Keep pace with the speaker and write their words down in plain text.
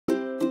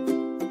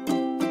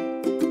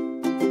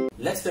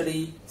Let's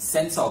study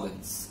sense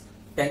organs.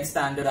 10th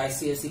standard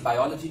ICSE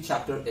biology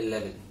chapter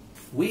 11.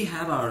 We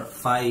have our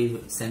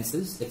 5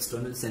 senses,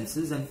 external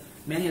senses, and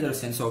many other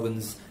sense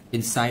organs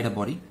inside our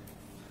body.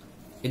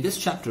 In this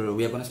chapter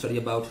we are going to study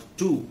about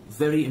 2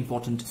 very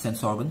important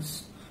sense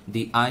organs,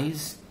 the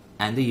eyes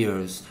and the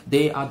ears.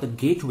 They are the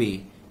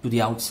gateway to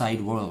the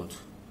outside world.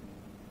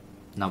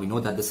 Now we know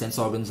that the sense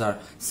organs are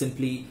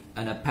simply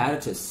an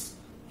apparatus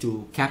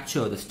to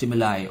capture the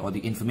stimuli or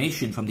the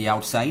information from the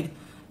outside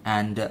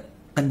and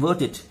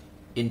convert it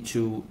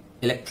into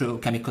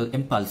electrochemical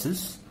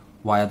impulses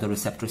via the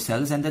receptor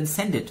cells and then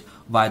send it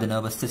via the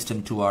nervous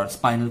system to our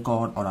spinal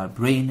cord or our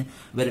brain,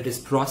 where it is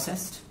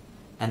processed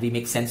and we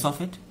make sense of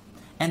it,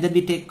 and then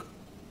we take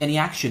any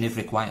action if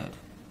required.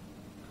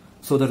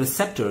 So the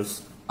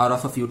receptors are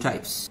of a few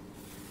types.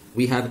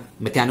 We have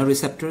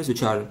mechanoreceptors,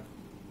 which are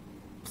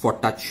for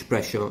touch,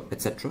 pressure,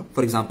 etc.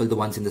 For example, the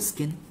ones in the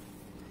skin.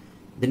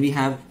 Then we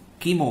have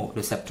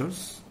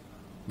chemoreceptors,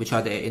 which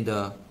are there in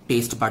the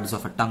taste buds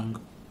of a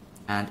tongue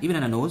and even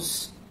in a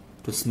nose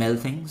to smell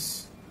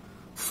things.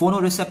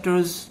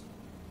 Photoreceptors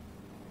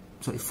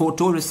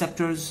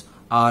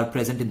are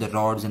present in the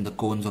rods and the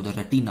cones of the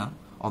retina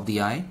of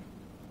the eye,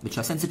 which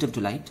are sensitive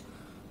to light.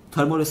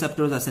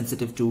 Thermoreceptors are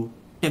sensitive to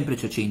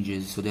temperature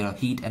changes, so there are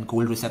heat and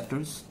cold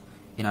receptors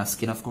in our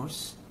skin, of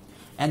course.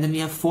 And then we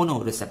have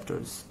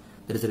phonoreceptors,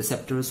 that is the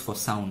receptors for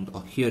sound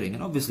or hearing,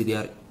 and obviously they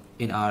are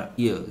in our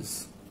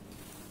ears.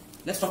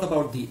 Let's talk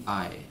about the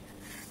eye.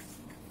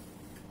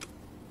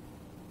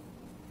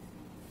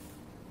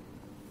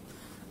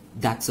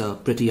 That's a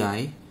pretty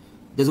eye.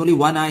 There's only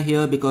one eye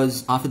here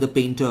because after the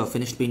painter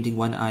finished painting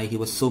one eye, he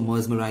was so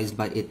mesmerized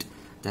by it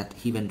that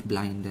he went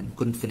blind and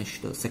couldn't finish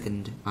the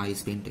second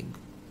eye's painting.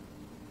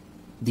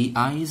 The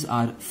eyes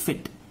are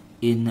fit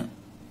in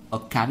a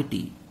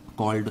cavity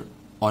called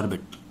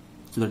orbit.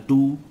 So there are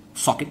 2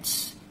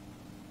 sockets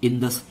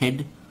in the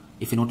head.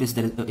 If you notice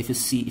that if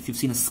you've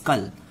seen a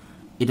skull,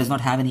 it does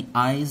not have any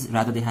eyes,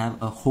 rather they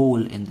have a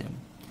hole in them.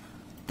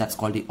 That's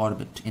called the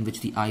orbit, in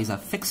which the eyes are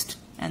fixed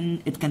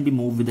and it can be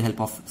moved with the help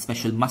of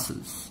special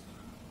muscles.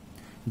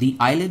 The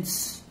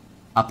eyelids,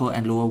 upper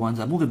and lower ones,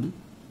 are movable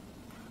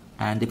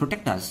and they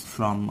protect us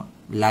from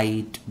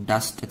light,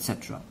 dust,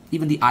 etc.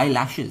 Even the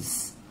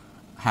eyelashes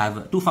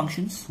have 2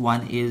 functions.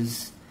 One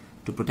is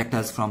to protect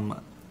us from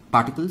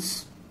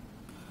particles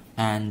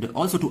and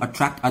also to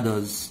attract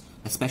others,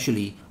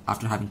 especially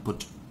after having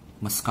put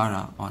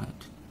mascara on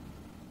it.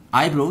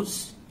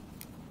 Eyebrows,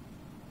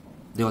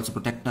 they also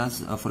protect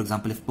us. For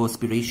example, if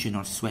perspiration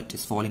or sweat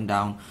is falling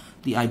down,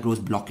 the eyebrows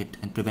block it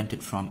and prevent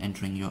it from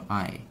entering your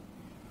eye.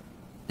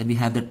 Then we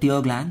have the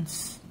tear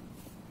glands,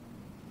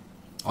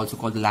 also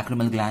called the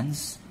lacrimal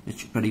glands,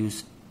 which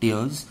produce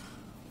tears.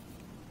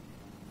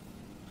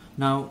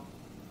 Now,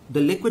 the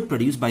liquid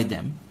produced by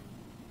them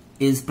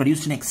is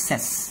produced in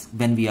excess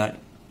when we are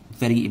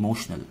very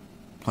emotional,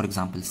 for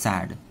example,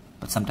 sad,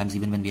 but sometimes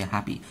even when we are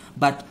happy.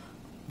 But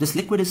this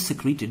liquid is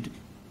secreted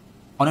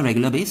on a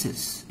regular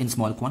basis in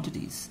small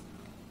quantities,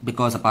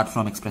 because apart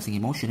from expressing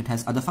emotion, it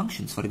has other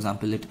functions. For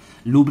example, it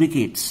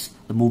lubricates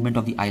the movement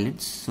of the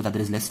eyelids so that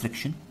there is less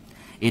friction.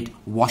 It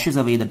washes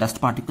away the dust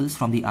particles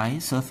from the eye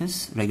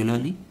surface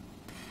regularly.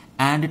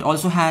 And it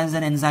also has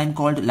an enzyme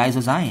called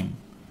lysozyme,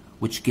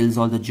 which kills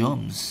all the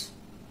germs.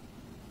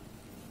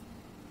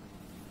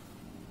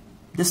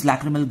 This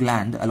lacrimal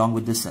gland, along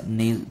with this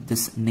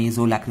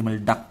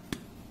nasolacrimal duct,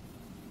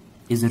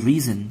 is the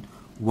reason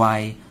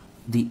why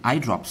the eye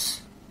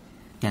drops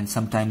can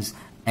sometimes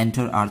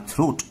enter our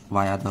throat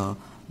via the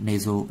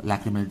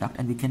nasolacrimal duct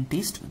and we can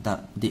taste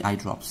the eye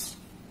drops.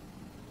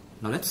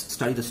 Now let's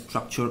study the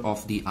structure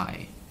of the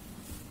eye.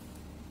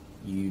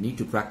 You need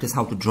to practice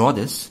how to draw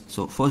this.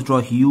 So first draw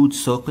a huge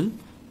circle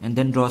and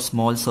then draw a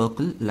small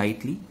circle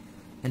lightly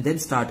and then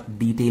start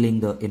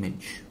detailing the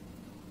image.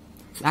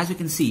 So as you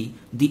can see,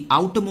 the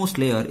outermost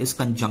layer is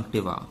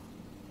conjunctiva.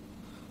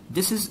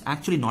 This is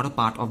actually not a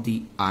part of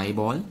the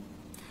eyeball.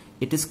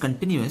 It is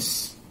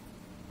continuous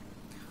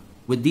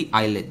with the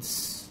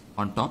eyelids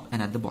on top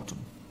and at the bottom.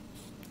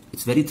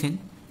 It's very thin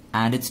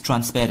and it's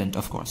transparent,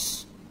 of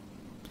course.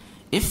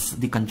 If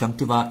the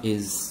conjunctiva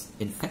is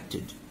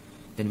infected,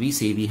 then we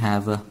say we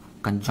have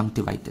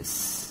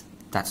conjunctivitis.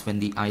 That's when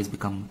the eyes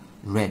become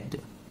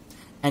red.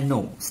 And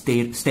no,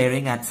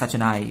 staring at such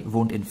an eye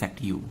won't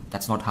infect you.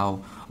 That's not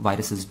how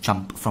viruses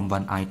jump from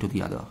one eye to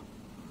the other.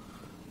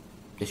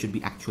 There should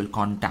be actual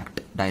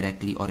contact,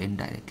 directly or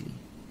indirectly.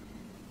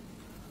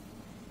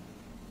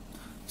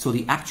 So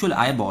the actual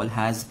eyeball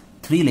has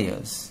 3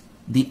 layers.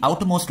 The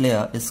outermost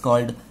layer is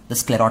called the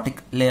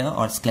sclerotic layer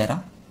or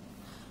sclera,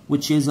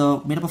 which is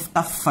made up of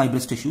tough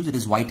fibrous tissues. It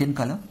is white in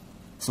color.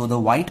 So the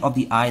white of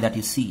the eye that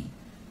you see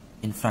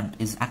in front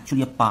is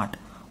actually a part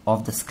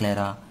of the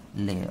sclera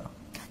layer.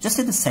 Just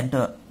in the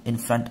center in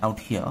front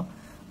out here,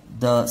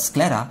 the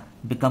sclera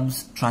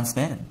becomes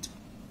transparent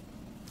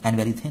and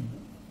very thin.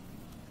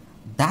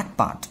 That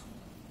part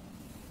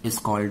is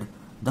called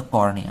the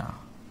cornea.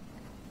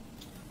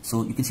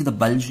 So you can see the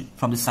bulge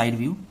from the side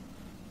view,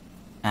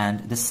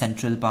 and this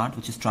central part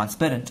which is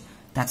transparent,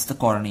 that's the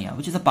cornea,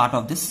 which is a part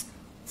of this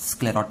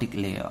sclerotic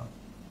layer.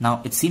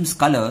 Now it seems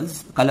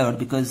colored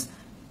because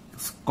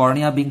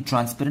cornea being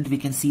transparent, we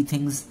can see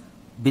things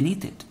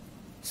beneath it.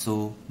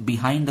 So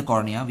behind the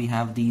cornea we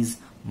have these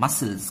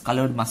muscles,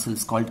 colored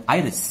muscles called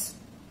iris,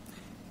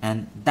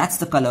 and that's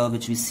the color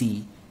which we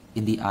see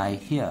in the eye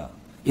here.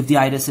 If the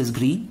iris is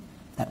green,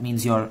 that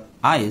means your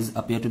eyes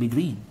appear to be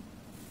green.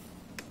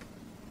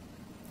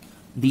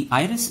 The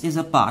iris is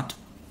a part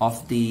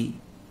of the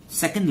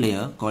second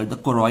layer called the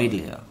choroid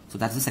layer. So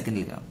that's the second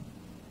layer.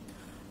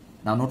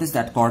 Now notice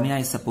that cornea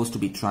is supposed to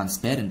be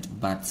transparent,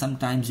 but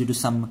sometimes due to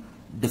some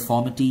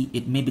deformity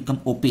it may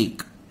become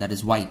opaque, that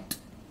is white,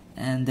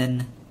 and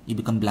then you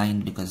become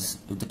blind, because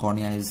if the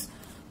cornea is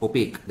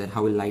opaque, then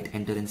how will light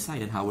enter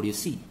inside and how would you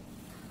see?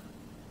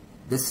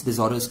 This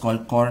disorder is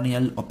called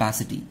corneal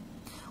opacity,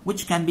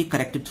 which can be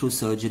corrected through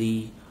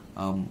surgery.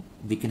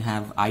 We can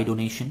have eye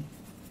donation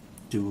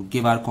to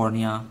give our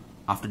cornea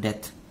after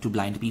death to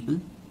blind people.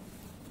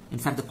 In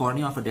fact, the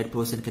cornea of a dead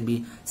person can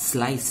be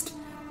sliced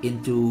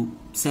into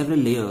several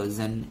layers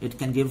and it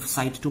can give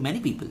sight to many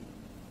people.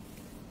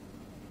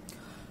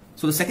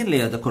 So the second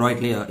layer, the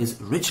choroid layer,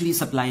 is richly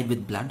supplied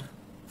with blood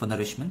for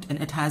nourishment,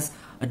 and it has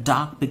a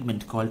dark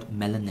pigment called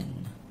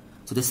melanin.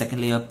 So the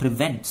second layer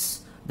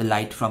prevents the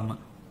light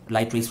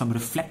rays from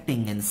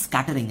reflecting and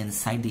scattering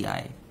inside the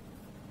eye.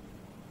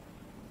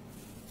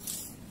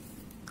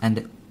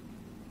 And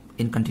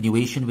in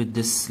continuation with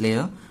this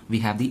layer, we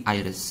have the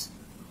iris,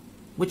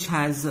 which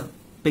has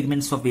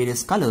pigments of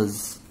various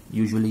colors.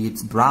 Usually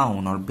it's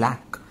brown or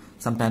black.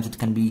 Sometimes it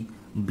can be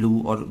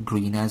blue or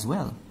green as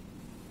well.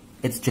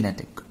 It's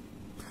genetic.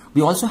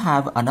 We also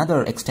have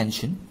another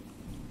extension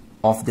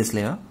of this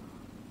layer,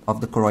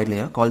 of the choroid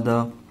layer, called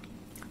the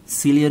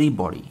ciliary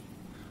body,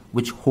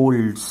 which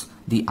holds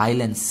the eye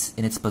lens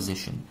in its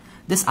position.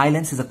 This eye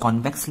lens is a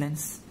convex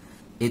lens.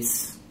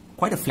 It's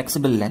quite a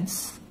flexible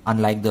lens,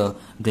 unlike the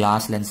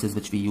glass lenses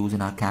which we use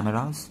in our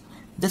cameras.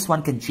 This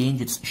one can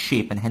change its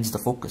shape and hence the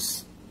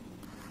focus.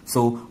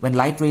 So when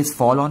light rays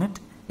fall on it,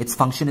 its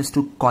function is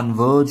to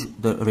converge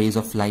the rays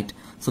of light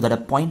so that a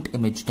point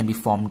image can be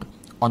formed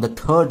on the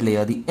third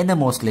layer, the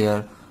innermost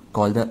layer,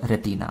 called the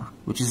retina,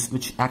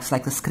 which acts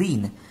like a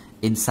screen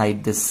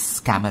inside this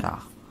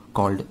camera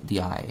called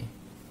the eye.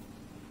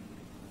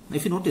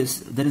 If you notice,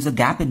 there is a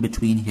gap in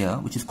between here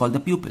which is called the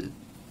pupil.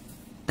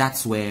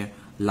 That's where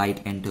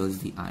light enters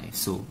the eye.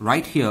 So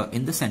right here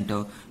in the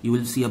center you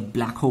will see a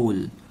black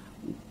hole,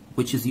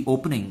 which is the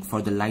opening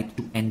for the light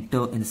to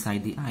enter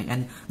inside the eye,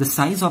 and the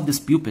size of this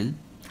pupil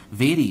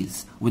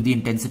varies with the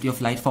intensity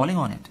of light falling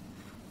on it.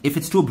 If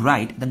it's too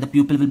bright, then the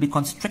pupil will be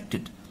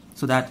constricted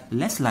so that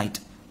less light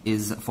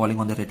is falling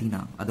on the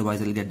retina, otherwise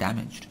it will get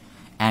damaged.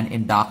 And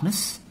in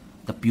darkness,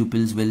 the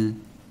pupils will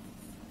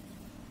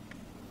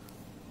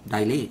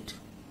dilate.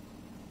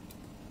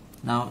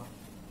 Now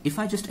if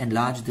I just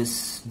enlarge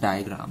this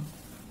diagram,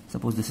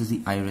 suppose this is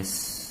the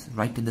iris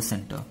right in the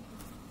center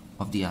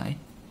of the eye,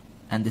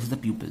 and this is the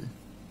pupil.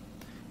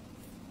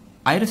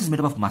 Iris is made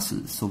up of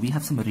muscles, so we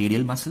have some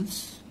radial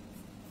muscles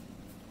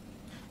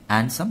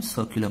and some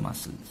circular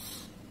muscles.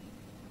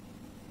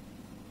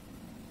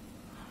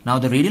 Now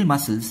the radial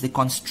muscles, they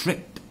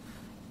constrict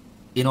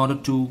in order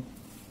to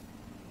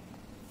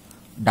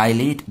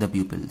dilate the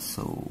pupil,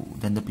 so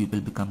then the pupil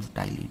becomes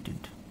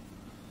dilated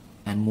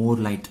and more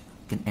light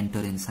can enter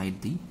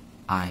inside the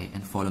eye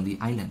and fall on the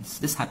eye lens.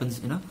 This happens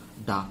in a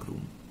dark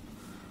room.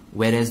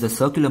 Whereas the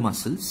circular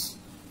muscles,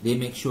 they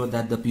make sure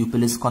that the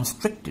pupil is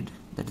constricted,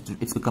 that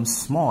it becomes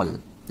small.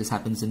 This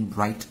happens in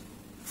bright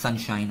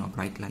sunshine or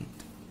bright light.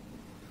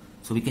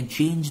 So we can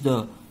change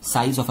the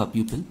size of our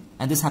pupil,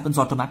 and this happens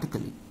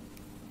automatically.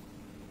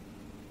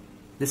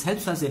 This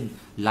helps us in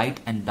light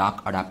and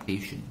dark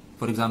adaptation.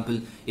 For example,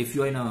 if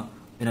you're in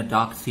a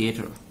dark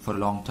theater for a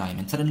long time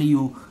and suddenly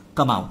you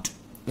come out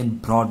in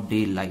broad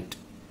daylight,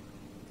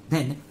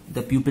 then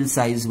the pupil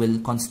size will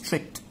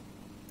constrict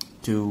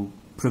to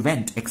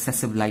prevent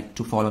excessive light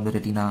to fall on the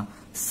retina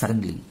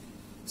suddenly.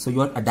 So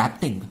you're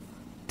adapting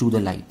to the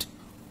light,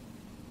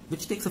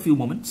 which takes a few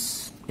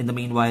moments. In the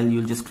meanwhile,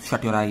 you'll just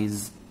shut your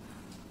eyes.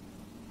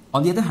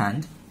 On the other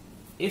hand,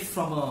 if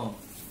from a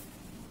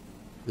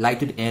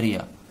lighted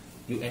area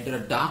you enter a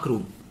dark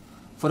room,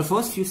 for the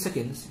first few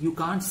seconds you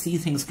can't see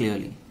things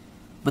clearly,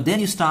 but then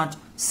you start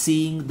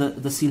seeing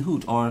the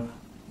silhouette or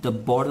the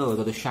borders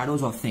or the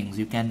shadows of things.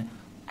 You can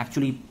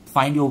actually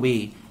find your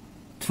way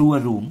through a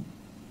room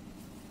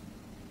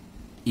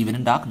even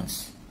in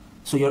darkness.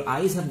 So your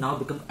eyes have now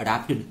become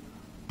adapted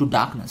to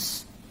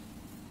darkness.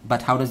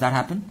 But how does that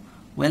happen?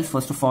 Well,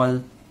 first of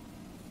all,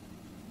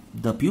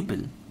 the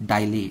pupil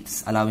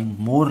dilates, allowing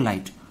more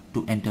light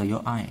to enter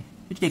your eye,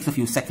 which takes a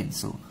few seconds.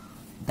 So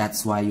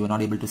that's why you are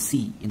not able to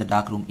see in the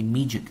dark room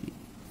immediately.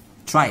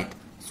 Try it.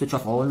 Switch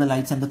off all the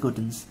lights and the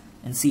curtains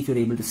and see if you're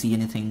able to see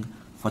anything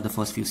for the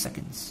first few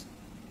seconds.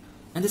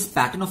 And this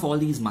pattern of all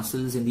these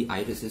muscles in the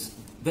iris is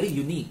very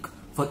unique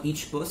for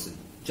each person,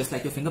 just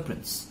like your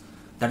fingerprints.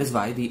 That is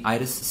why the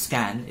iris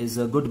scan is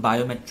a good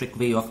biometric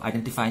way of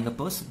identifying a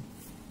person.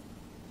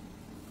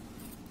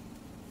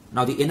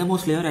 Now the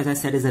innermost layer, as I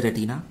said, is the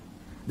retina.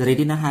 the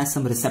retina has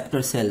some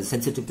receptor cells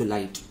sensitive to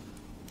light.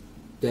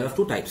 There are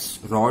two types,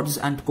 rods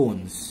and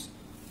cones,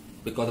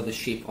 because of the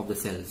shape of the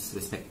cells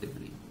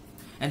respectively.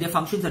 And their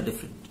functions are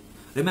different.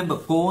 Remember,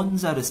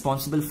 cones are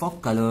responsible for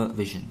color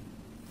vision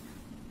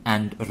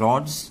and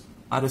rods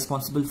are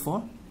responsible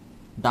for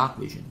dark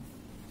vision.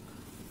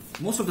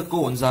 Most of the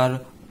cones are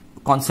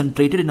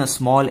concentrated in a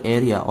small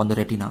area on the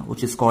retina,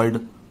 which is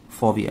called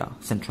fovea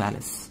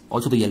centralis,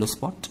 also the yellow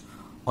spot,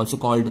 also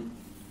called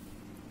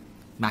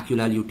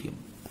macula luteum.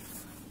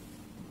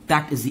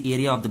 That is the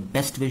area of the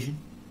best vision.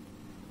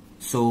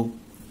 So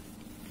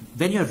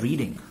when you're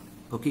reading,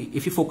 okay,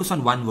 if you focus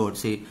on one word,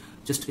 say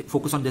just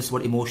focus on this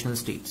word, emotional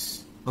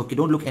states. Okay,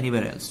 don't look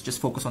anywhere else, just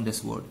focus on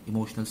this word,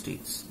 emotional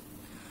states.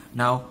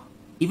 Now,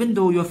 even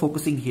though you're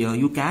focusing here,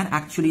 you can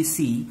actually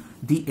see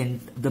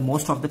the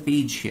most of the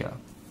page here.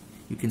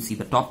 You can see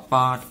the top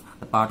part,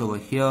 the part over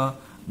here.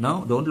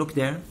 No, don't look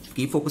there.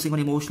 Keep focusing on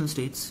emotional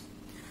states.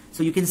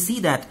 So you can see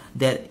that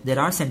there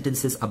are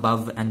sentences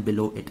above and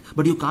below it,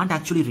 but you can't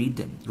actually read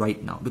them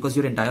right now because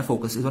your entire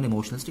focus is on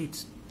emotional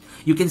states.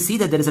 You can see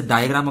that there is a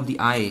diagram of the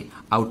eye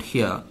out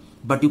here,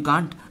 but you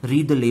can't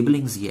read the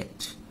labelings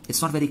yet.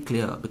 It's not very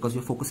clear because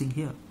you're focusing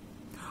here.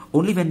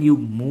 Only when you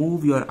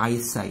move your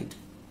eyesight,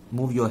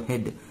 move your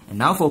head, and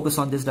now focus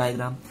on this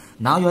diagram,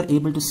 now you're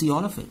able to see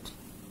all of it,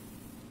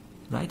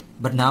 right?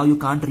 But now you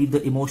can't read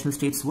the emotional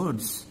states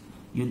words.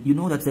 You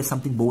know that there's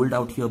something bold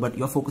out here, but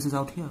your focus is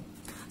out here.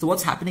 So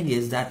what's happening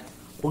is that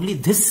only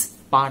this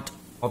part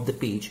of the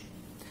page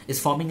is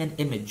forming an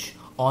image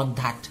on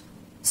that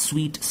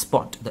sweet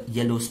spot, the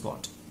yellow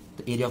spot,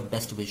 the area of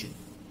best vision.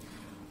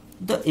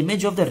 The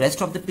image of the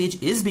rest of the page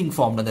is being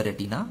formed on the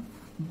retina,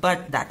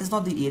 but that is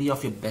not the area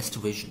of your best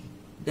vision.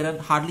 There are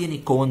hardly any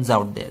cones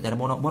out there. There are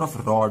more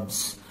of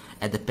rods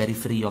at the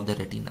periphery of the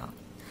retina.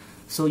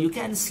 So you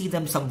can see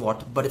them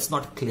somewhat, but it's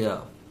not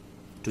clear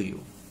to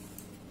you.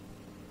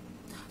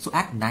 So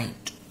at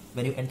night,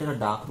 when you enter a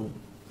dark room,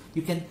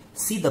 you can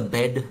see the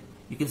bed,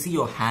 you can see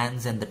your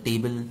hands and the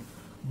table,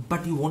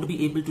 but you won't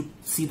be able to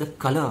see the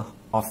color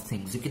of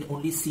things. You can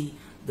only see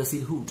the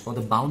silhouette or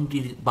the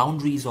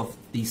boundaries of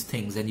these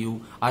things, and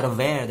you are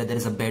aware that there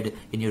is a bed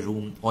in your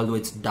room, although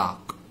it's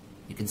dark.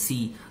 You can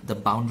see the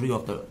boundary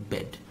of the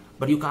bed,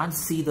 but you can't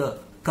see the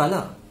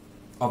color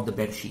of the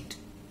bed sheet.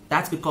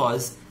 That's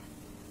because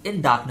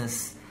in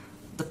darkness,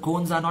 the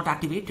cones are not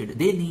activated.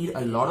 They need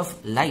a lot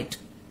of light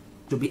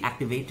to be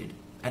activated,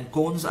 and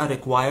cones are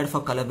required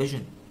for color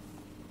vision.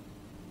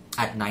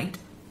 At night,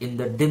 in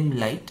the dim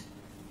light,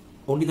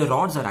 only the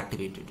rods are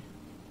activated.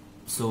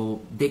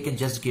 So they can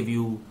just give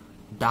you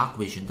dark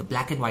vision, the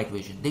black and white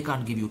vision. They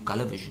can't give you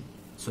color vision.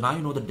 So now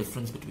you know the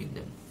difference between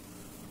them.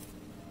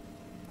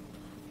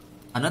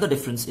 Another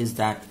difference is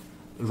that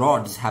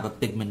rods have a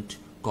pigment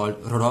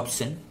called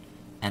rhodopsin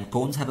and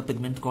cones have a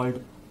pigment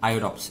called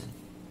iodopsin.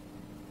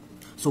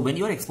 So when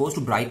you are exposed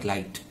to bright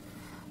light,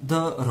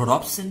 the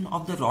rhodopsin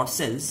of the rod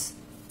cells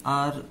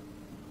are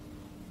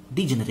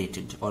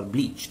degenerated or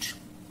bleached.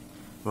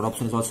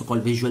 Rhodopsin is also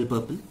called visual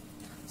purple.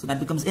 So that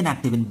becomes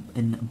inactive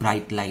in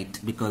bright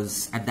light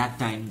because at that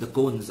time the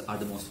cones are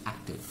the most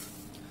active.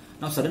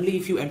 Now suddenly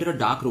if you enter a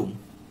dark room,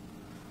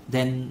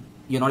 then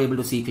you're not able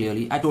to see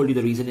clearly. I told you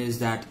the reason is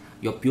that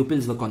your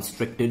pupils were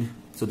constricted,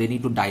 so they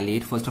need to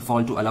dilate first of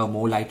all to allow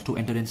more light to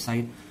enter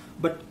inside.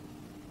 But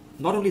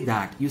not only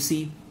that, you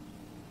see,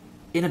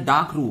 in a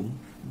dark room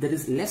there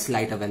is less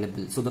light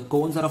available, so the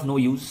cones are of no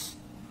use.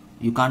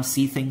 You can't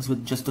see things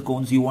with just the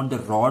cones. You want the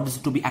rods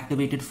to be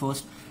activated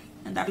first,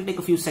 and that will take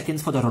a few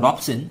seconds for the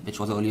rhodopsin, which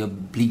was earlier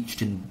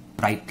bleached in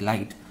bright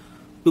light,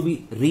 to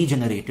be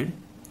regenerated.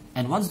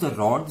 And once the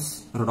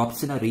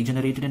rhodopsin are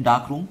regenerated in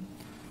dark room,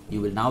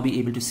 you will now be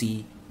able to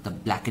see the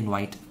black and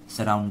white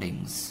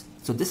surroundings.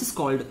 So this is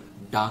called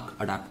dark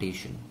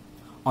adaptation.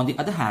 On the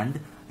other hand,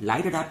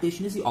 light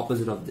adaptation is the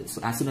opposite of this.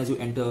 So as soon as you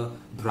enter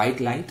bright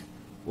light,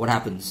 what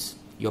happens?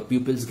 Your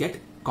pupils get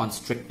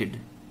constricted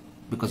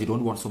because you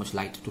don't want so much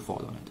light to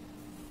fall on it.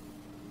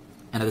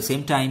 And at the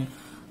same time,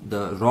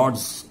 the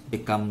rods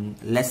become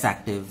less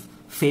active,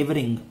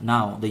 favoring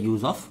now the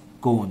use of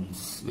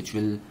cones, which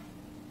will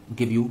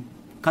give you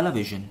color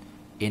vision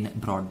in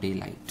broad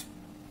daylight.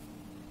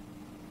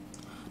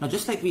 Now,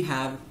 just like we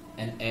have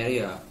an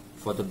area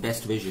for the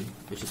best vision,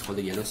 which is called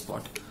the yellow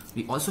spot,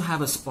 we also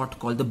have a spot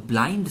called the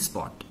blind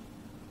spot,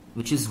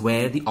 which is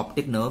where the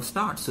optic nerve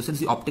starts. So since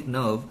the optic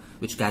nerve,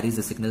 which carries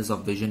the signals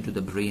of vision to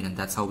the brain, and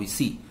that's how we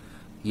see.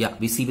 Yeah,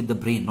 we see with the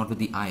brain, not with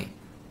the eye.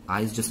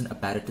 Eye is just an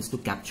apparatus to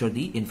capture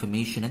the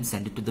information and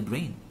send it to the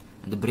brain,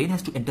 and the brain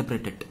has to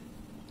interpret it.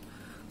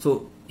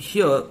 So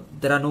here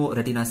there are no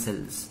retina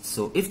cells,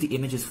 so if the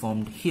image is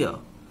formed here,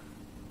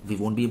 we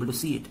won't be able to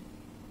see it,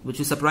 which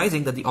is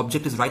surprising that the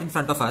object is right in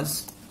front of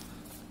us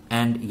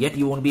and yet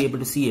you won't be able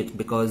to see it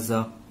because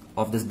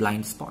of this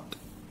blind spot.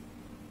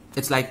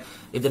 It's like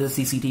if there is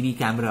a CCTV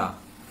camera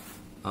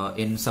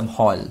in some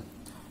hall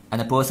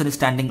and a person is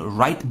standing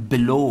right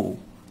below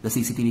the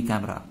CCTV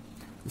camera.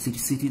 The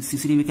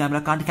CCTV camera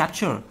can't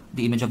capture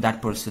the image of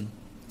that person.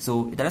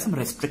 So there are some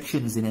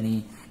restrictions in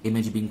any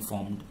image being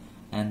formed,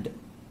 and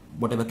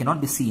whatever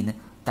cannot be seen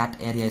that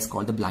area is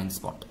called the blind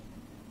spot.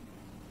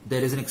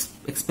 There is an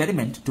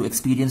experiment to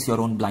experience your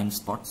own blind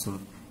spot, so you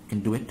can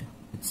do it.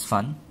 It's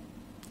fun.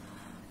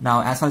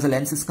 Now, as far as the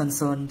lens is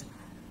concerned,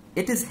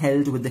 it is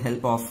held with the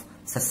help of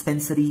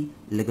suspensory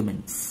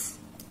ligaments.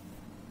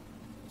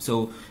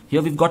 So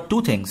here we've got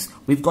two things.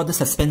 We've got the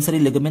suspensory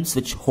ligaments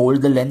which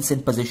hold the lens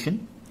in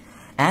position,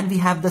 and we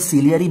have the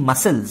ciliary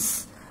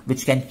muscles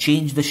which can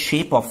change the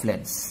shape of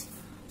lens.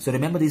 So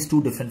remember these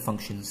two different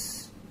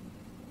functions.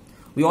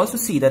 We also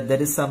see that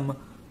there is some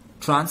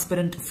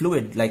transparent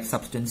fluid-like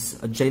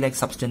substance, a gel-like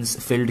substance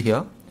filled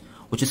here,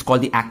 which is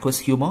called the aqueous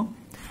humor,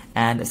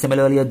 and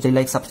similarly a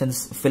gel-like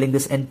substance filling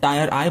this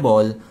entire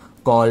eyeball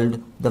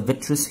called the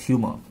vitreous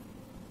humor.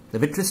 The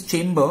vitreous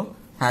chamber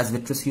has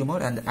vitreous humor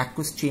and the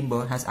aqueous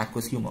chamber has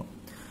aqueous humor.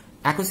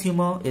 Aqueous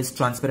humor is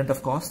transparent,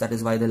 of course, that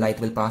is why the light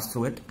will pass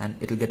through it and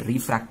it will get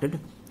refracted.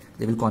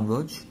 They will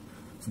converge.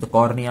 So the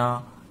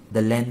cornea,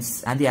 the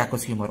lens and the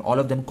aqueous humor, all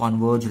of them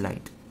converge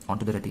light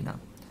onto the retina.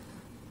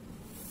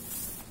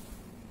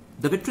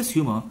 The vitreous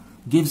humor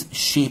gives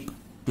shape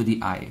to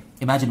the eye.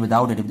 Imagine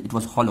without it, if it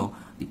was hollow,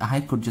 the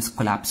eye could just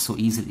collapse so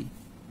easily.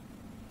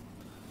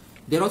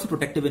 They are also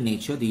protective in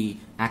nature. The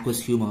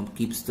aqueous humor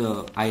keeps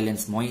the eye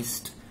lens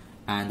moist,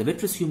 and the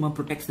vitreous humor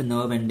protects the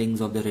nerve endings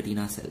of the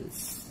retina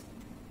cells.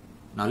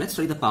 Now let's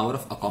study the power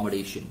of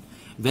accommodation.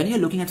 When you're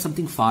looking at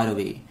something far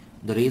away,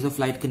 the rays of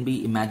light can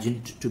be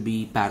imagined to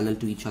be parallel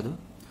to each other.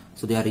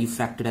 So they are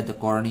refracted at the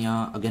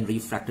cornea, again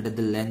refracted at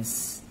the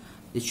lens.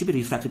 It should be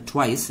refracted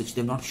twice, which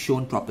they've not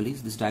shown properly.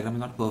 So this diagram is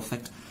not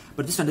perfect.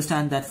 But just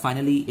understand that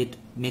finally it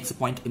makes a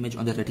point image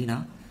on the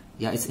retina.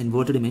 Yeah, it's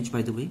inverted image,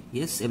 by the way.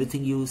 Yes,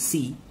 everything you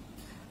see,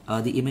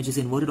 the image is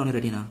inverted on your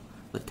retina.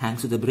 But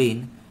thanks to the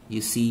brain,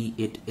 you see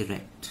it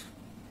erect.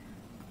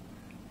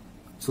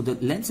 So the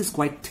lens is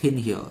quite thin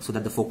here so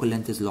that the focal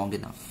length is long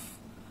enough.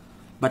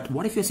 But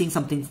what if you're seeing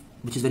something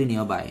which is very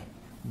nearby?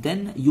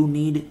 Then you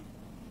need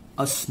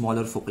a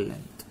smaller focal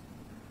length.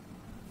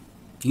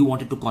 You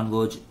want it to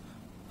converge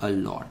a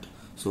lot.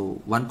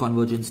 So one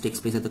convergence takes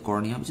place at the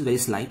cornea, which is very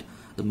slight.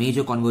 The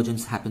major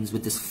convergence happens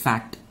with this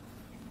fat,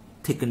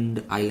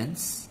 thickened eye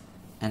lens,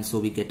 and so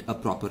we get a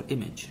proper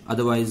image.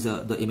 Otherwise,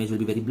 the image will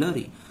be very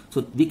blurry.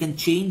 So we can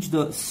change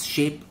the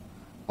shape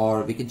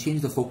or we can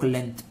change the focal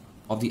length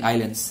of the eye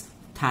lens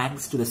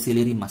thanks to the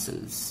ciliary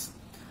muscles.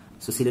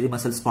 So ciliary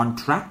muscles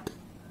contract,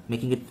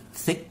 making it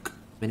thick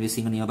when we're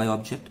seeing a nearby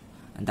object,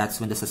 and that's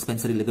when the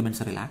suspensory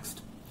ligaments are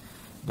relaxed.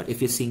 But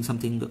if you're seeing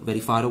something very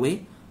far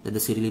away, then the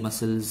ciliary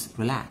muscles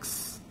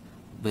relax,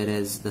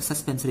 whereas the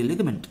suspensory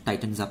ligament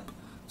tightens up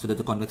so that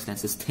the convex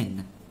lens is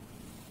thin.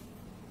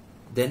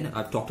 Then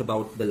I've talked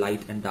about the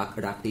light and dark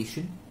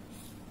adaptation.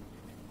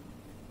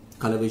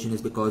 Color vision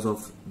is because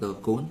of the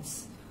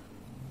cones.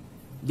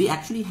 We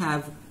actually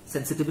have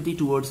sensitivity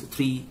towards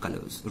three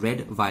colors: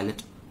 red,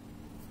 violet,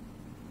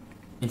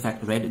 in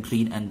fact red,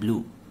 green and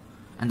blue.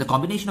 And the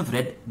combination of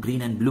red,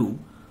 green and blue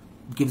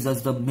gives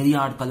us the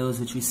myriad colors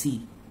which we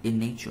see in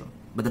nature.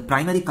 But the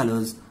primary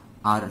colors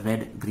are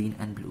red, green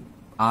and blue.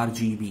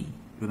 RGB,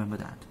 remember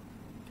that.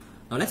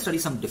 Now let's study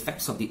some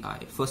defects of the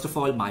eye. First of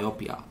all,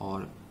 myopia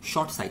or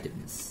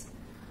short-sightedness.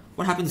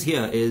 What happens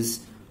here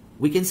is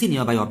we can see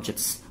nearby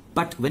objects,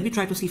 but when we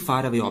try to see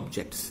far away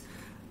objects,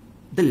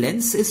 the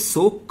lens is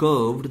so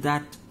curved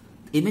that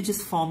image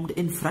is formed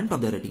in front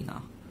of the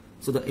retina.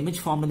 So the image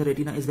formed on the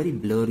retina is very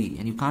blurry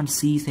and you can't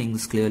see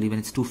things clearly when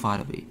it's too far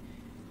away.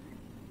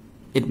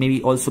 It may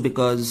be also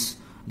because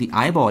the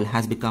eyeball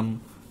has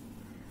become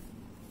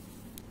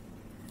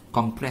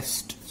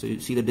compressed. So you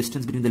see the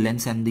distance between the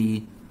lens and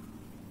the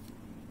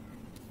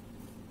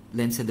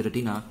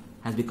retina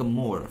has become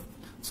more.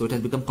 So it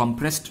has become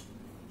compressed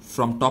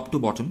from top to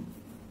bottom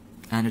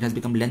and it has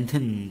become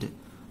lengthened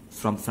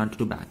from front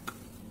to back.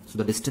 So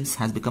the distance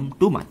has become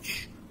too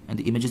much and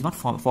the image is not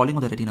falling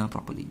on the retina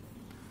properly.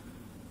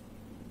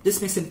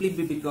 This may simply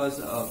be because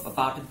a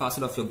part and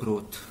parcel of your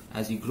growth.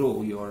 As you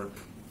grow, your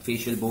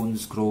facial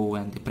bones grow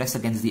and they press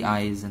against the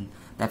eyes, and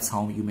that's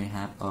how you may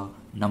have a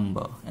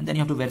number. And then you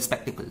have to wear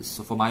spectacles.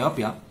 So for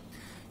myopia,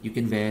 you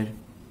can wear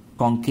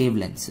concave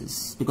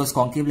lenses, because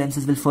concave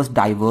lenses will first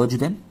diverge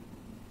them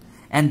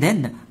and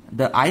then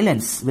the eye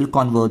lens will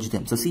converge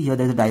them. So see here,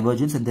 there's a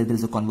divergence and then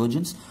there's a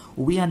convergence.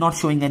 We are not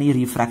showing any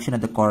refraction at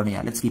the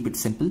cornea. Let's keep it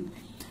simple,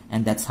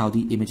 and that's how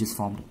the image is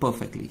formed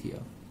perfectly here.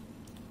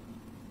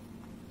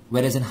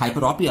 Whereas in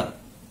hyperopia,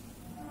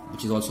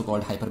 which is also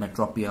called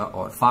hypermetropia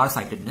or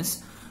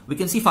farsightedness, we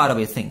can see far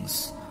away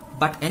things,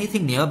 but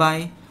anything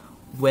nearby,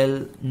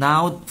 well,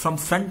 now from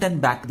front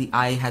and back the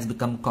eye has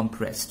become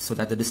compressed so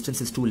that the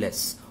distance is too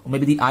less, or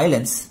maybe the eye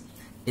lens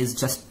is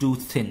just too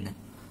thin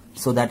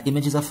so that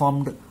images are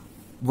formed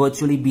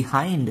virtually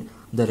behind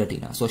the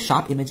retina. So a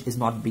sharp image is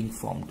not being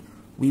formed.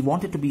 We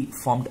want it to be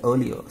formed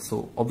earlier,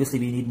 so obviously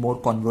we need more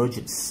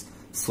convergence.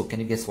 So can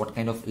you guess what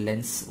kind of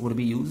lens would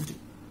be used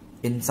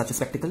in such a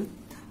spectacle?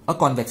 A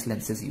convex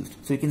lens is used.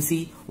 So you can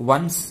see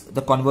once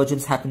the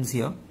convergence happens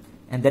here,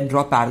 and then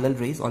draw parallel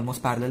rays,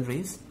 almost parallel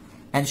rays,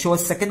 and show a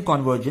second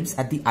convergence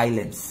at the eye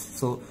lens.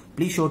 So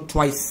please show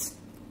twice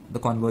the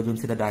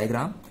convergence in the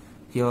diagram.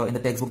 Here in the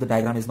textbook, the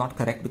diagram is not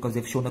correct because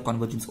they've shown the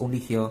convergence only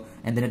here,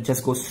 and then it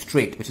just goes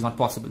straight, which is not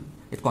possible.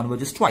 It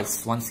converges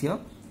twice, once here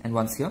and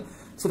once here,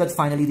 so that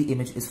finally the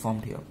image is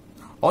formed here.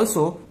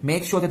 Also,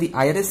 make sure that the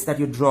iris that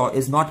you draw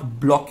is not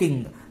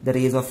blocking the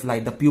rays of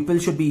light. The pupil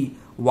should be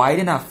wide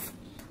enough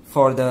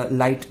for the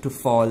light to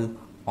fall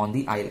on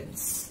the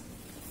eyelids.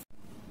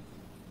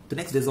 The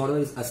next disorder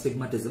is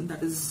astigmatism.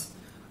 That is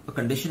a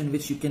condition in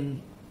which you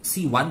can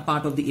see one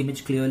part of the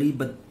image clearly,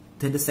 but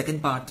then the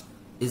second part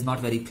is not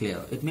very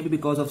clear. It may be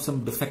because of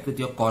some defect with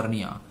your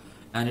cornea,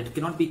 and it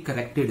cannot be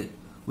corrected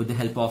with the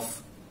help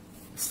of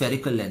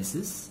spherical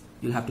lenses.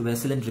 You'll have to wear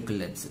cylindrical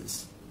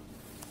lenses.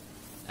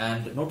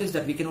 And notice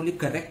that we can only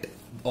correct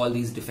all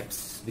these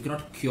defects. We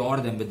cannot cure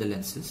them with the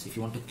lenses. If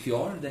you want to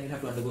cure, then you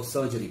have to undergo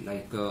surgery,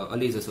 like a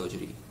laser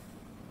surgery.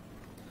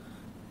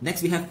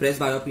 Next we have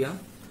presbyopia,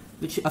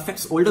 which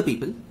affects older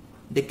people.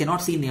 They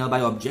cannot see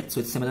nearby objects,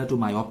 so it's similar to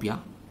myopia.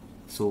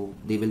 So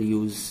they will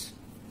use,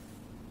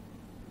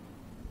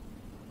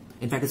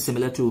 in fact it's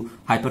similar to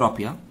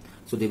hyperopia,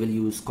 so they will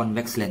use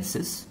convex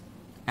lenses.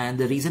 And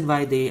the reason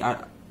why they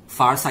are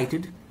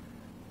far-sighted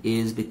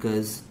is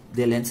because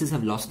their lenses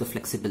have lost the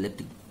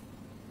flexibility.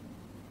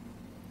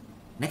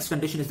 Next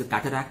condition is the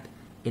cataract,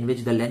 in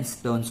which the lens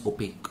turns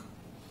opaque.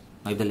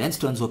 Now if the lens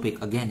turns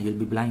opaque, again you'll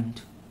be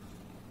blind.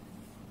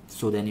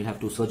 So then you'll have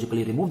to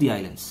surgically remove the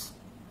eye lens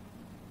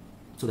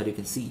so that you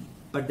can see.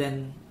 But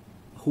then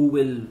who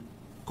will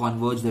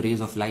converge the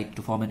rays of light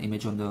to form an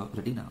image on the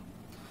retina?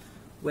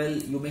 Well,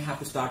 you may have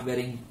to start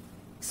wearing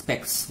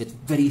specs with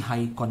very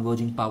high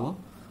converging power,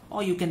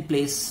 or you can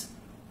place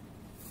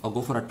or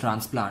go for a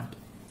transplant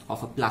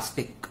of a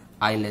plastic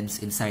eye lens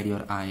inside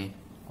your eye,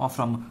 or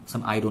from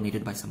some eye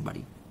donated by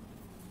somebody.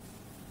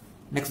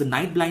 Next, the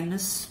night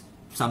blindness.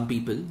 Some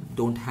people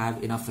don't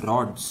have enough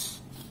rods,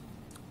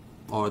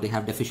 or they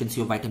have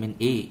deficiency of vitamin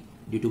A,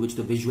 due to which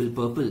the visual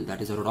purple,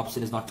 that is a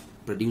rhodopsin, is not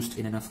produced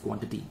in enough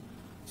quantity.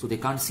 So they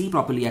can't see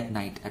properly at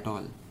night at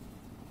all,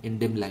 in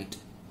dim light.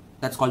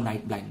 That's called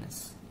night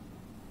blindness.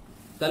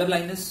 Color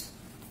blindness,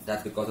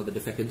 that's because of the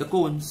defect in the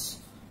cones.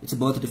 It's a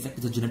birth defect,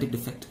 it's a genetic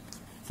defect.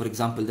 For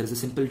example, there is a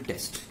simple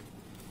test.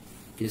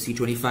 Can you see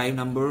 25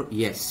 number?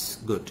 Yes,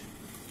 good.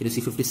 Can you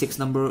see 56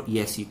 number?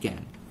 Yes, you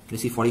can. Can you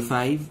see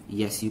 45?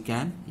 Yes, you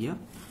can. Yeah.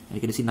 And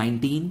can you see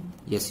 19?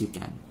 Yes, you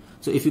can.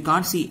 So if you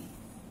can't see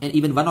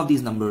even one of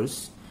these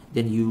numbers,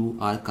 then you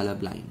are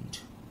colorblind.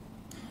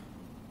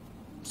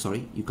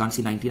 Sorry, you can't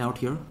see 19 out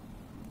here?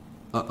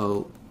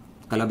 Uh-oh,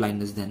 color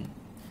blindness then.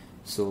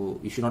 So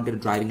you should not get a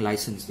driving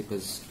license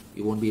because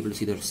you won't be able to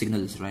see the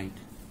signals, right?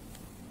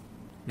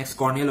 Next,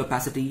 corneal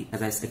opacity.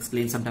 As I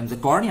explained, sometimes the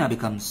cornea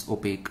becomes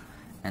opaque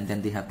and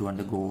then they have to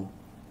undergo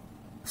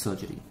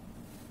surgery.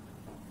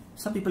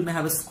 Some people may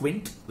have a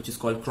squint, which is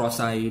called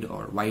cross-eyed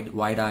or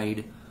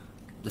wide-eyed.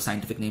 The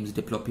scientific name is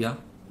diplopia,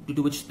 due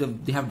to which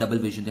they have double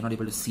vision. They're not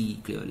able to see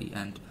clearly,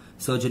 and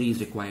surgery is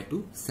required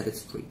to set it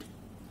straight.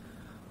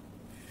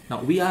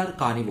 Now, we are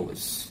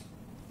carnivores,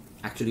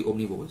 actually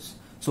omnivores.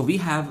 So we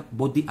have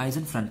both the eyes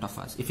in front of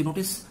us. If you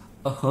notice,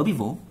 a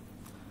herbivore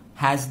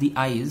has the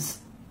eyes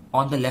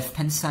on the left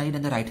hand side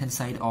and the right hand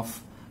side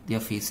of their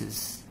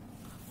faces.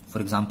 For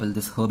example,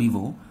 this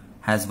herbivore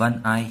has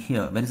one eye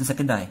here. Where is the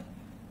second eye?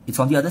 It's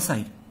on the other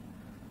side.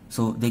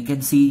 So they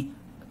can see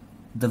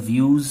the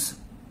views,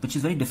 which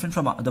is very different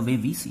from the way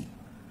we see.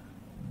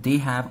 They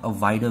have a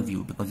wider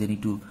view because they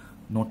need to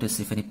notice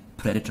if any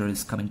predator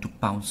is coming to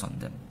pounce on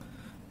them.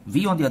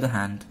 We, on the other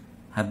hand,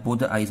 have both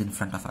the eyes in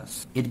front of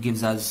us. It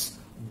gives us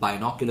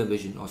binocular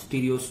vision or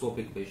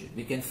stereoscopic vision.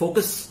 We can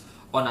focus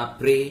on our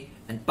prey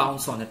and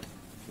pounce on it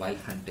while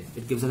hunting.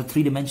 It gives us a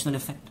three-dimensional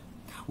effect.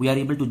 We are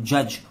able to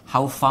judge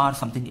how far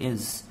something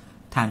is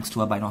thanks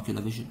to our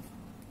binocular vision.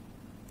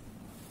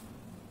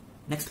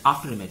 Next,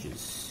 after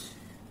images.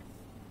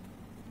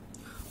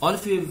 All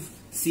of you have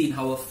seen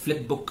how a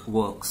flip book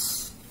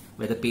works,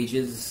 where the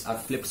pages are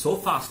flipped so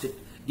fast it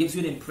gives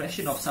you an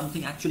impression of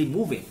something actually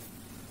moving.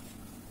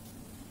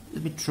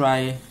 Let me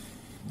try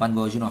one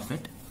version of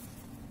it.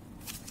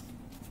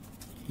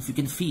 If you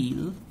can feel,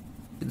 you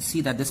can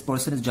see that this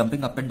person is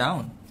jumping up and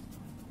down.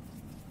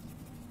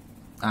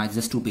 It's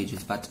just 2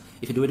 pages, but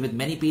if you do it with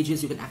many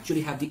pages, you can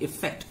actually have the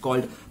effect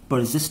called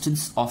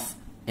persistence of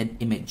an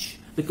image.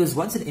 Because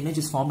once an image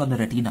is formed on the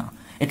retina,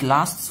 it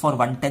lasts for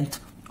 1/10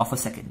 of a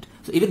second.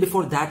 So even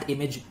before that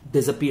image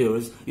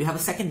disappears, you have a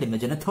second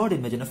image and a third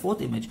image and a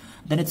fourth image.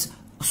 Then it's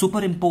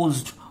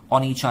superimposed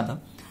on each other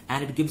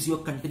and it gives you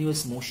a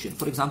continuous motion.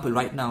 For example,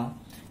 right now,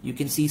 you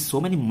can see so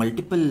many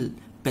multiple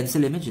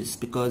pencil images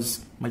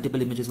because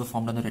multiple images were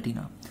formed on the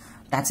retina.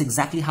 That's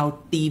exactly how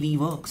TV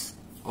works,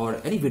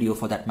 or any video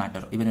for that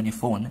matter, even on your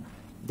phone.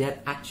 They're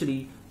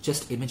actually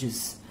just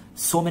images.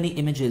 So many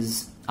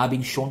images are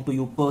being shown to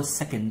you per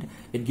second.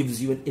 It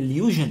gives you an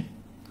illusion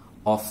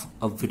of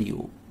a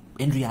video.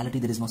 In reality,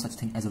 there is no such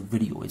thing as a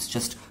video. It's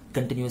just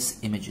continuous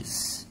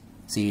images.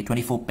 Say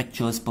 24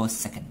 pictures per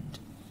second.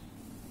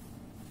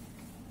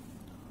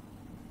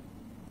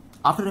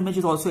 After image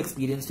is also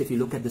experienced if you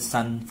look at the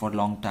sun for a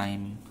long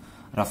time,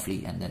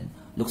 roughly, and then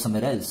look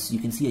somewhere else, you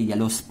can see a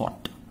yellow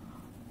spot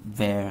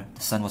where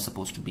the sun was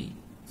supposed to be.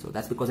 So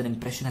that's because an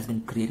impression has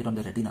been created on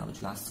the retina,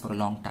 which lasts for a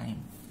long time.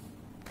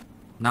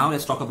 Now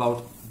let's talk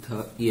about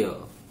the ear.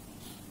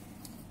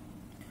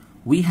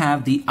 We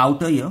have the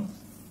outer ear,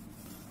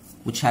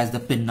 which has the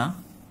pinna.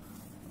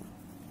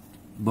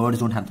 Birds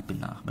don't have the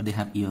pinna, but they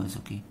have ears,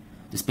 okay?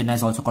 This pinna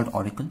is also called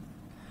auricle.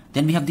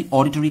 Then we have the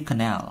auditory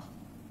canal,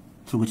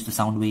 through which the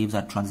sound waves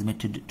are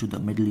transmitted to the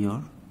middle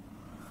ear.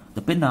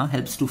 The pinna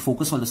helps to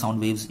focus all the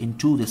sound waves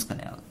into this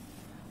canal.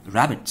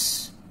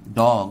 Rabbits,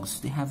 dogs,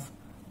 they have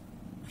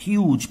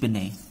huge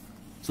pinnae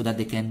so that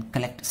they can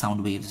collect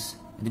sound waves.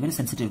 And they're very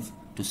sensitive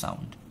to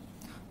sound.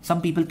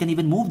 Some people can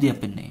even move their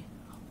pinnae.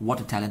 What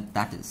a talent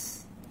that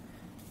is.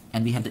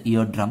 And we have the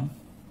eardrum,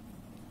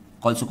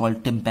 also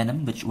called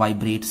tympanum, which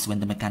vibrates when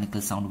the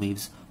mechanical sound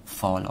waves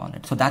fall on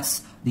it. So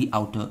that's the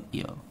outer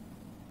ear.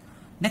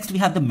 Next we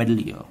have the middle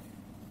ear.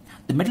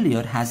 The middle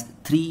ear has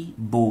 3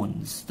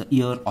 bones, the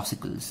ear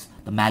ossicles,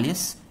 the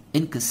malleus,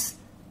 incus,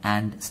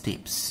 and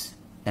stapes.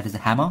 That is the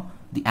hammer,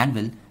 the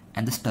anvil,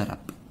 and the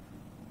stirrup.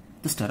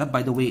 The stirrup,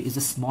 by the way, is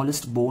the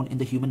smallest bone in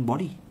the human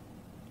body.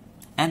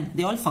 And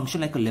they all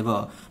function like a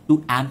lever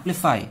to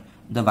amplify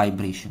the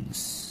vibrations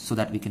so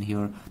that we can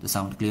hear the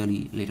sound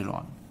clearly later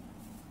on.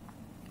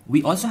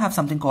 We also have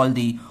something called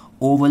the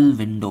oval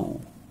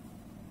window.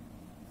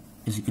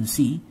 As you can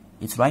see,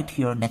 it's right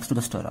here next to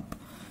the stirrup.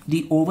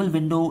 The oval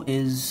window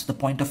is the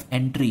point of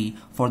entry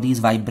for these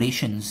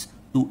vibrations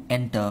to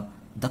enter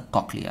the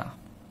cochlea.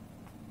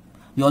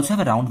 We also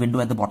have a round window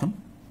at the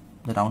bottom,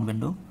 the round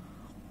window,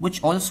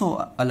 which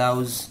also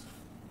allows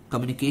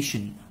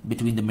communication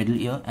between the middle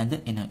ear and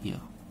the inner ear.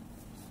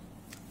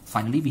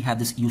 Finally, we have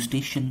this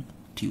eustachian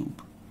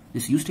tube.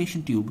 This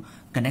eustachian tube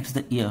connects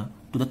the ear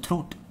to the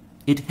throat.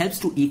 It helps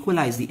to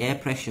equalize the air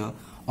pressure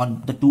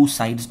on the 2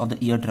 sides of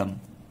the eardrum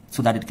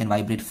so that it can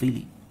vibrate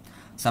freely.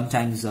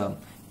 Sometimes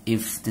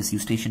if this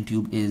eustachian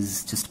tube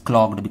is just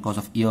clogged because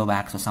of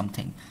earwax or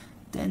something,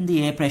 then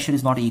the air pressure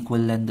is not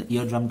equal and the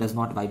eardrum does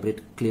not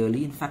vibrate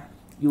clearly. In fact,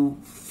 you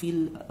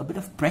feel a bit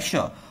of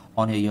pressure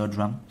on your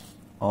eardrum,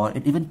 or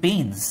it even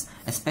pains,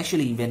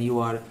 especially when you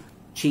are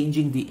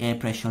changing the air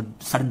pressure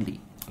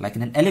suddenly, like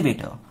in an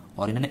elevator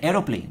or in an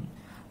aeroplane.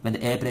 When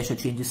the air pressure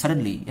changes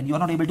suddenly and you are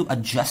not able to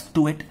adjust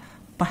to it,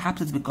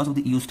 perhaps it's because of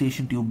the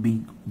eustachian tube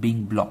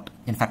being blocked.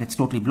 In fact, it's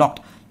totally blocked.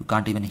 You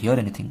can't even hear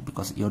anything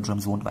because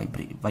eardrums won't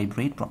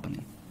vibrate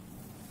properly.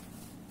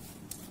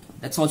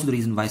 That's also the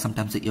reason why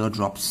sometimes the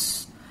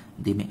eardrops,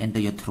 they may enter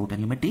your throat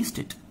and you may taste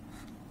it.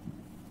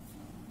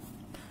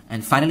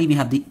 And finally, we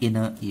have the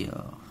inner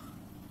ear.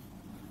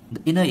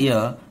 The inner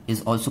ear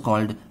is also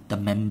called the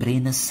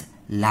membranous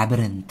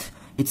labyrinth.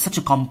 It's such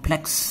a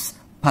complex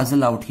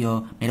puzzle out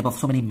here made up of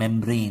so many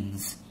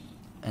membranes.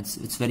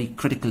 It's very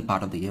critical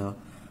part of the ear.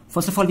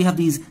 First of all, we have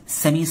these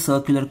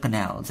semicircular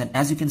canals, and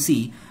as you can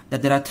see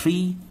that there are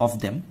 3 of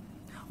them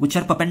which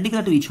are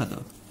perpendicular to each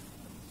other,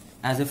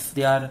 as if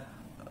they are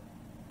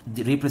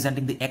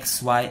representing the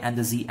X, Y, and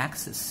the Z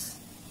axis.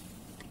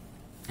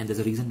 And there's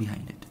a reason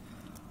behind it.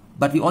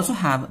 But we also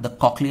have the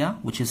cochlea,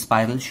 which is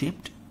spiral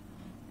shaped.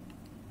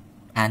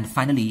 And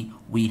finally,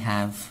 we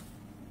have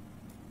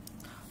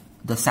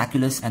the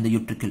sacculus and the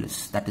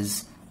utriculus, that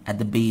is at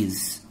the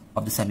base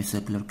of the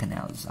semicircular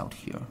canals out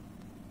here.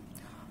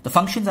 The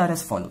functions are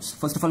as follows.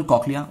 First of all,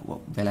 cochlea,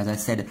 well, as I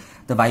said,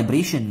 the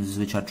vibrations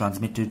which are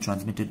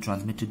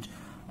transmitted,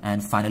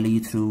 and finally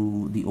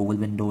through the oval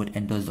window it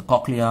enters the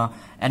cochlea,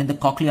 and in the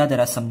cochlea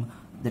there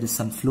is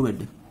some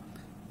fluid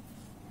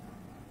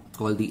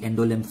called the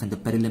endolymph and the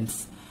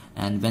perilymph,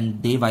 and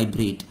when they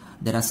vibrate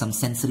there are some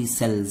sensory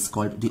cells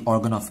called the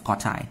organ of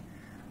Cottai,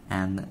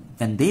 and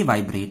when they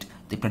vibrate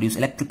they produce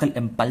electrical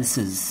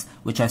impulses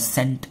which are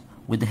sent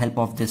with the help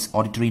of this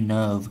auditory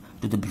nerve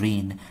to the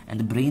brain, and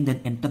the brain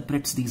then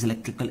interprets these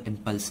electrical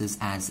impulses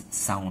as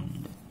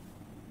sound.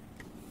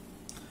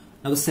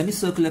 Now the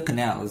semicircular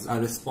canals are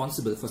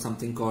responsible for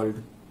something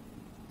called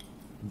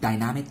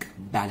dynamic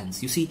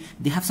balance. You see,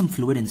 they have some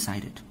fluid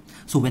inside it.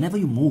 So whenever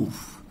you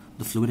move,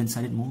 the fluid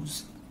inside it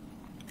moves.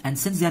 And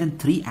since they are in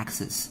 3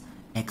 axes,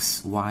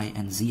 X, Y,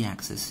 and Z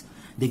axis,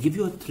 they give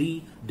you a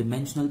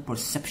 3-dimensional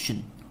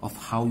perception of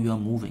how you are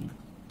moving.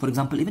 For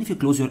example, even if you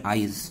close your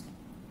eyes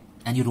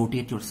and you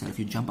rotate yourself,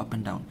 you jump up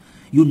and down,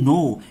 you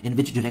know in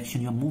which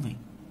direction you are moving,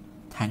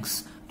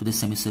 thanks to the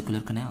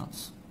semicircular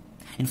canals.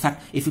 In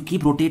fact, if you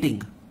keep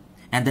rotating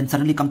and then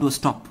suddenly come to a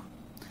stop,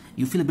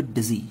 you feel a bit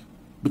dizzy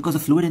because the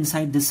fluid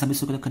inside these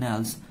semicircular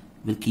canals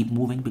will keep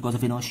moving because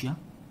of inertia.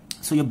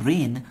 So your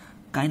brain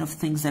kind of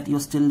thinks that you're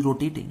still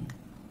rotating.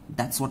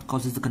 That's what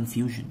causes the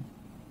confusion.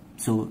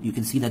 So you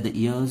can see that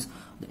the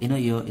inner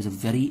ear is a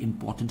very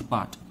important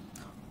part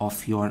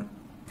of your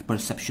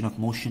perception of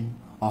motion,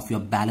 of your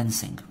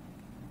balancing.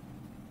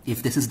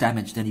 If this is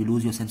damaged, then you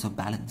lose your sense of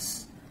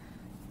balance.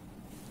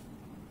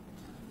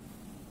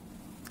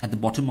 At the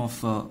bottom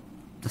of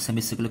the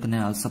semicircular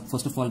canal,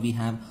 first of all, we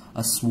have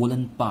a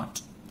swollen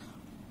part,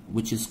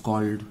 which is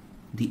called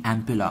the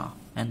ampulla,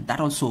 and that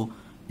also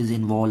is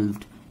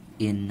involved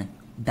in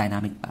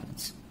dynamic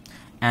balance.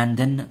 And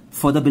then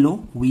further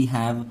below, we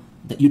have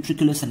the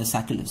utriculus and the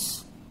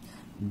sacculus.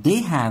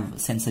 they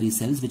have sensory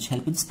cells which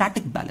help in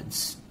static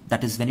balance.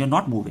 That is when you're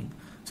not moving.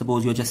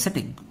 Suppose you're just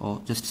sitting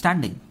or just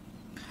standing.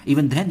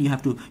 Even then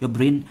your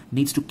brain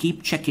needs to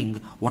keep checking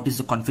what is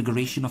the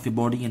configuration of your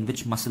body and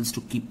which muscles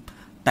to keep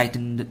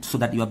tightened so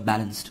that you are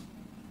balanced.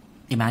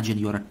 Imagine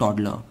you are a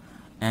toddler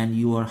and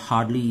you are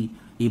hardly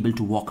able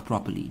to walk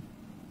properly.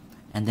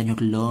 And then you have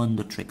to learn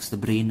the tricks. The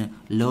brain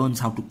learns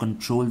how to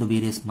control the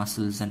various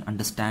muscles and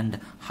understand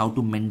how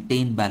to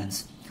maintain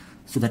balance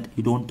so that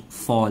you don't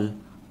fall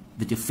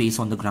with your face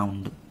on the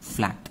ground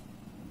flat.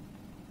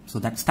 So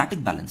that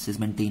static balance is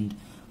maintained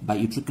by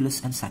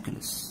utriculus and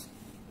sacculus.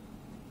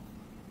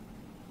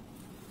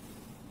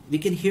 We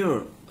can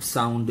hear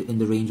sound in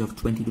the range of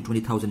 20 to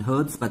 20,000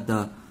 hertz, but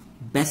the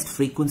best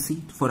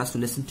frequency for us to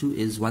listen to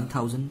is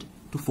 1,000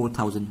 to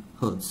 4,000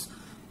 hertz.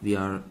 We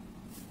are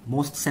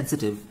most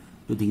sensitive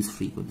to these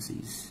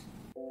frequencies.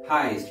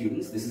 Hi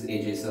students, this is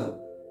AJ sir.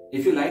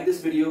 If you like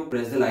this video,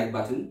 press the like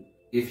button.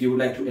 If you would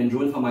like to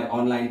enroll for my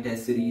online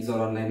test series or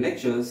online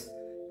lectures,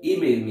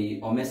 email me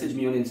or message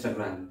me on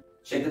Instagram.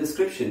 Check the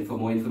description for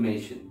more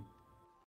information.